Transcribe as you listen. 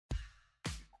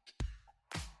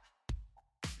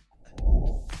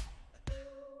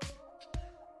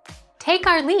Take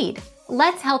our lead.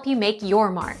 Let's help you make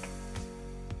your mark.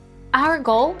 Our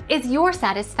goal is your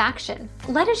satisfaction.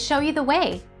 Let us show you the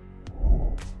way.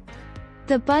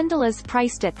 The bundle is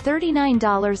priced at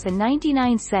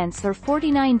 $39.99 or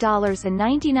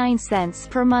 $49.99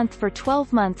 per month for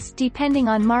 12 months depending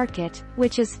on market,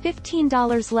 which is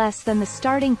 $15 less than the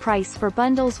starting price for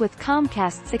bundles with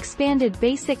Comcast's expanded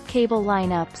basic cable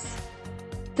lineups.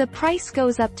 The price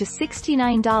goes up to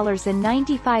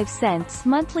 $69.95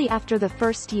 monthly after the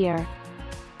first year.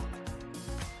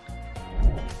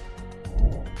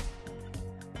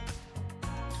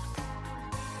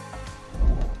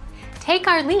 Take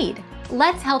our lead.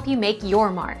 Let's help you make your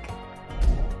mark.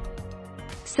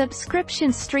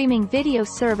 Subscription streaming video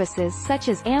services such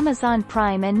as Amazon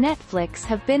Prime and Netflix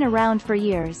have been around for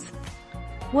years.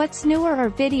 What's newer are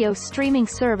video streaming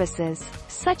services,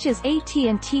 such as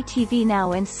AT&T TV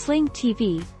Now and Sling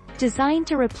TV, designed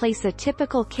to replace a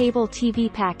typical cable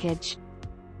TV package.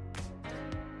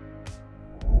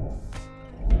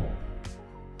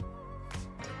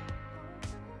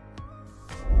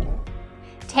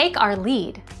 Take our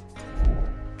lead.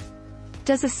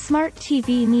 Does a smart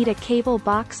TV need a cable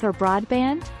box or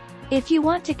broadband? If you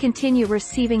want to continue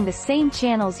receiving the same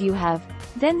channels you have,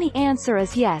 then the answer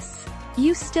is yes.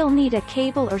 You still need a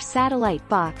cable or satellite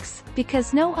box,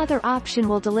 because no other option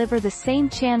will deliver the same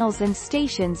channels and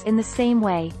stations in the same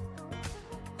way.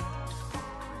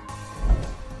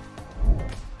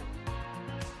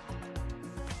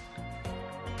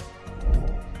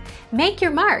 Make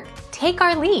your mark. Take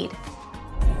our lead.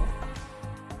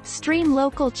 Stream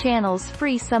local channels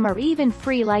free. Some are even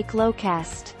free, like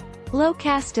Locast.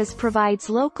 Locast provides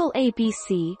local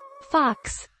ABC,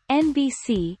 Fox,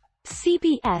 NBC,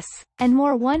 CBS, and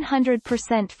more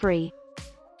 100% free.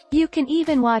 You can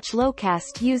even watch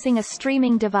Locast using a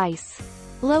streaming device.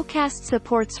 Locast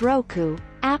supports Roku,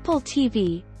 Apple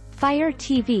TV, Fire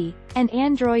TV, and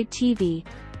Android TV.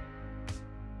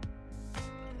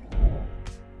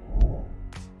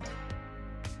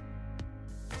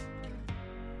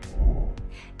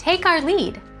 Take our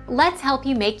lead. Let's help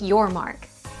you make your mark.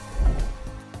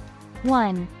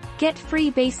 1. Get free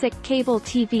basic cable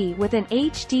TV with an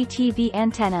HD TV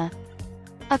antenna.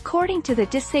 According to the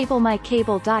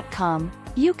DisableMyCable.com,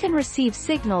 you can receive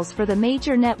signals for the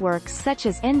major networks such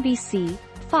as NBC,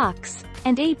 Fox,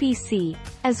 and ABC,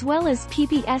 as well as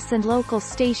PBS and local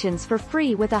stations for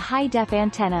free with a high-def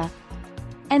antenna.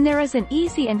 And there is an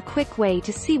easy and quick way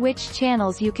to see which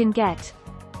channels you can get.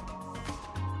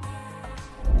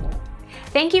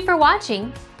 Thank you for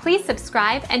watching. Please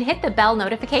subscribe and hit the bell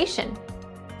notification.